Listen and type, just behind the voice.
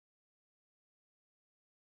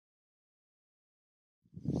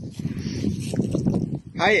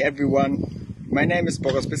Hi everyone, my name is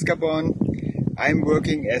Boris Biskaborn. I'm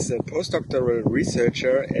working as a postdoctoral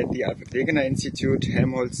researcher at the Alfred Wegener Institute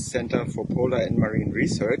Helmholtz Center for Polar and Marine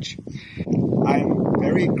Research. I'm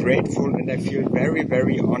very grateful and I feel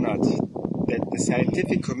very honored that the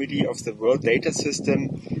Scientific Committee of the World Data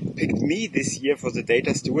System picked me this year for the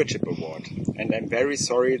Data Stewardship Award. And I'm very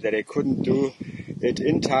sorry that I couldn't do it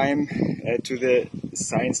in time to the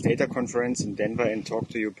Science Data Conference in Denver and talk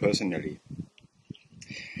to you personally.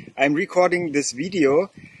 I'm recording this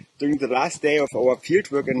video during the last day of our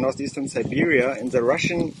fieldwork in northeastern Siberia in the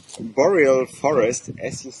Russian boreal forest,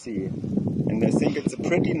 as you see. And I think it's a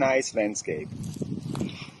pretty nice landscape.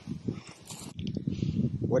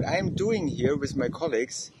 What I'm doing here with my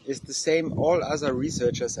colleagues is the same all other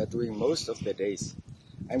researchers are doing most of their days.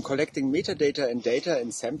 I'm collecting metadata and data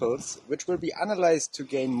in samples, which will be analyzed to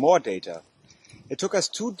gain more data. It took us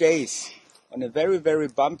 2 days on a very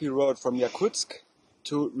bumpy road from Yakutsk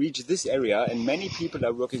to reach this area, and many people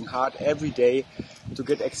are working hard every day to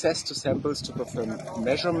get access to samples, to perform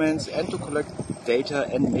measurements and to collect data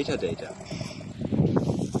and metadata.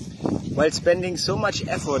 While spending so much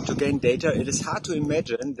effort to gain data, it is hard to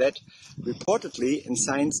imagine that reportedly in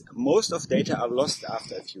science most of data are lost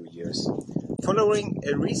after a few years. Following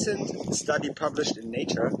a recent study published in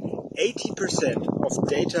Nature, 80% of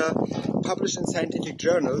data published in scientific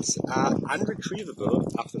journals are unretrievable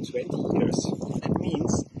after 20 years. That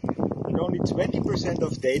means that only 20%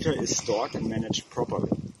 of data is stored and managed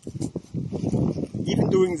properly. Even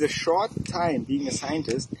during the short time being a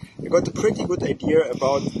scientist, I got a pretty good idea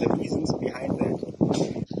about the reasons behind that.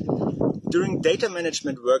 During data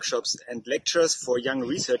management workshops and lectures for young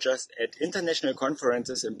researchers at international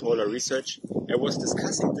conferences in polar research, I was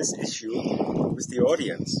discussing this issue with the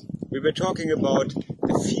audience. We were talking about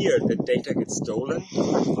the fear that data gets stolen,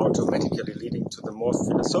 automatically leading to the more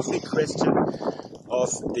philosophical question of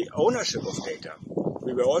the ownership of data.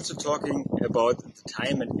 We were also talking about the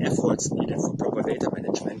time and efforts needed for proper data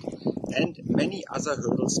management and many other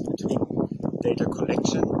hurdles between data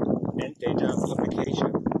collection and data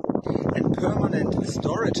publication and permanent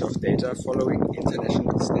storage of data following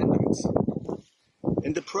international standards.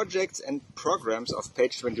 In the projects and programs of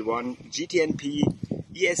page 21, GTNP,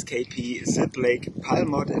 ESKP, Zip Lake,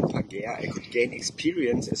 Palmod and Pangea, I could gain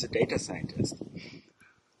experience as a data scientist.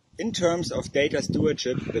 In terms of data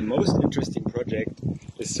stewardship, the most interesting project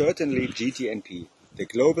is certainly GTNP, the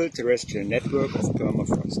Global Terrestrial Network of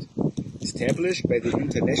Permafrost, established by the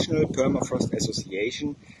International Permafrost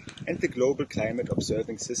Association and the Global Climate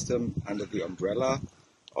Observing System under the umbrella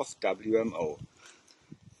of WMO.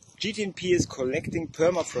 GTNP is collecting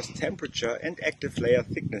permafrost temperature and active layer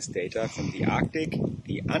thickness data from the Arctic,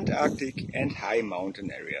 the Antarctic and high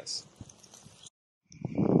mountain areas.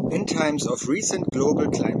 In times of recent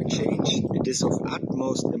global climate change, it is of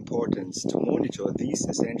utmost importance to monitor these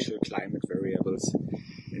essential climate variables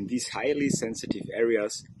in these highly sensitive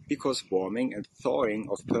areas because warming and thawing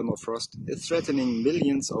of permafrost is threatening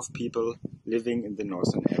millions of people living in the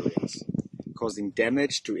northern areas, causing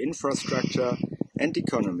damage to infrastructure and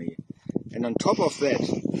economy. And on top of that,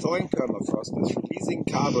 thawing permafrost is releasing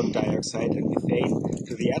carbon dioxide and methane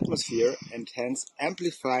to the atmosphere and hence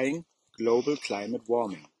amplifying global climate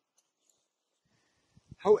warming.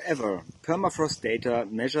 However, permafrost data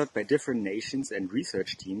measured by different nations and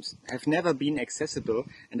research teams have never been accessible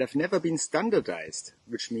and have never been standardized,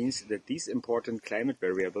 which means that these important climate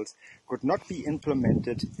variables could not be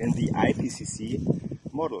implemented in the IPCC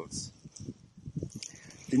models.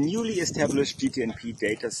 The newly established GTNP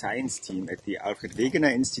data science team at the Alfred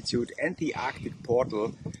Wegener Institute and the Arctic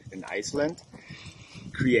Portal in Iceland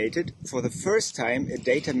created for the first time a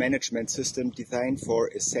data management system designed for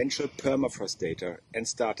essential permafrost data and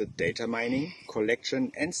started data mining,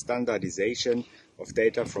 collection and standardization of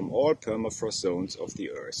data from all permafrost zones of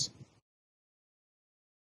the Earth.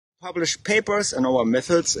 Published papers on our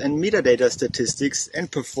methods and metadata statistics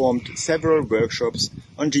and performed several workshops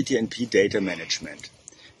on GTNP data management.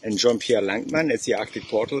 And Jean-Pierre Langman at the Arctic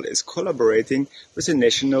Portal is collaborating with the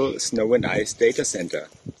National Snow and Ice Data Center,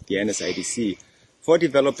 the NSIDC, for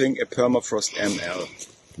developing a permafrost ML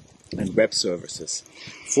and web services,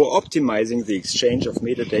 for optimizing the exchange of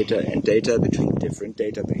metadata and data between different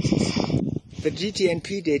databases. The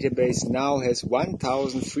GTNP database now has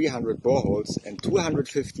 1,300 boreholes and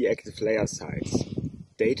 250 active layer sites.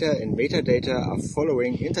 Data and metadata are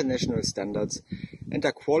following international standards and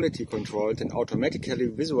are quality controlled and automatically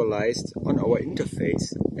visualized on our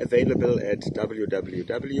interface, available at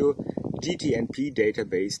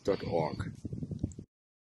www.gtnpdatabase.org.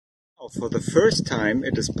 For the first time,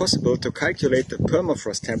 it is possible to calculate the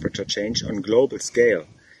permafrost temperature change on global scale,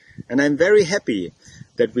 And I'm very happy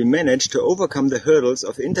that we managed to overcome the hurdles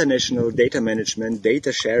of international data management,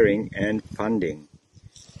 data sharing, and funding.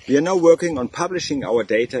 We are now working on publishing our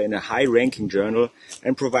data in a high-ranking journal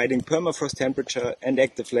and providing permafrost temperature and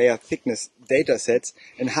active layer thickness data sets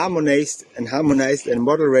in harmonized and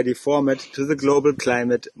model-ready format to the global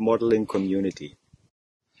climate modeling community.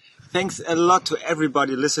 Thanks a lot to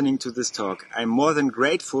everybody listening to this talk. I'm more than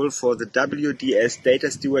grateful for the WDS Data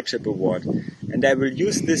Stewardship Award, and I will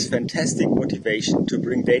use this fantastic motivation to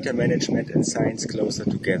bring data management and science closer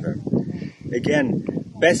together. Again,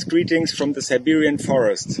 best greetings from the Siberian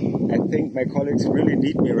forest. I think my colleagues really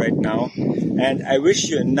need me right now, and I wish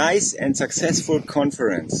you a nice and successful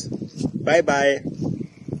conference. Bye bye.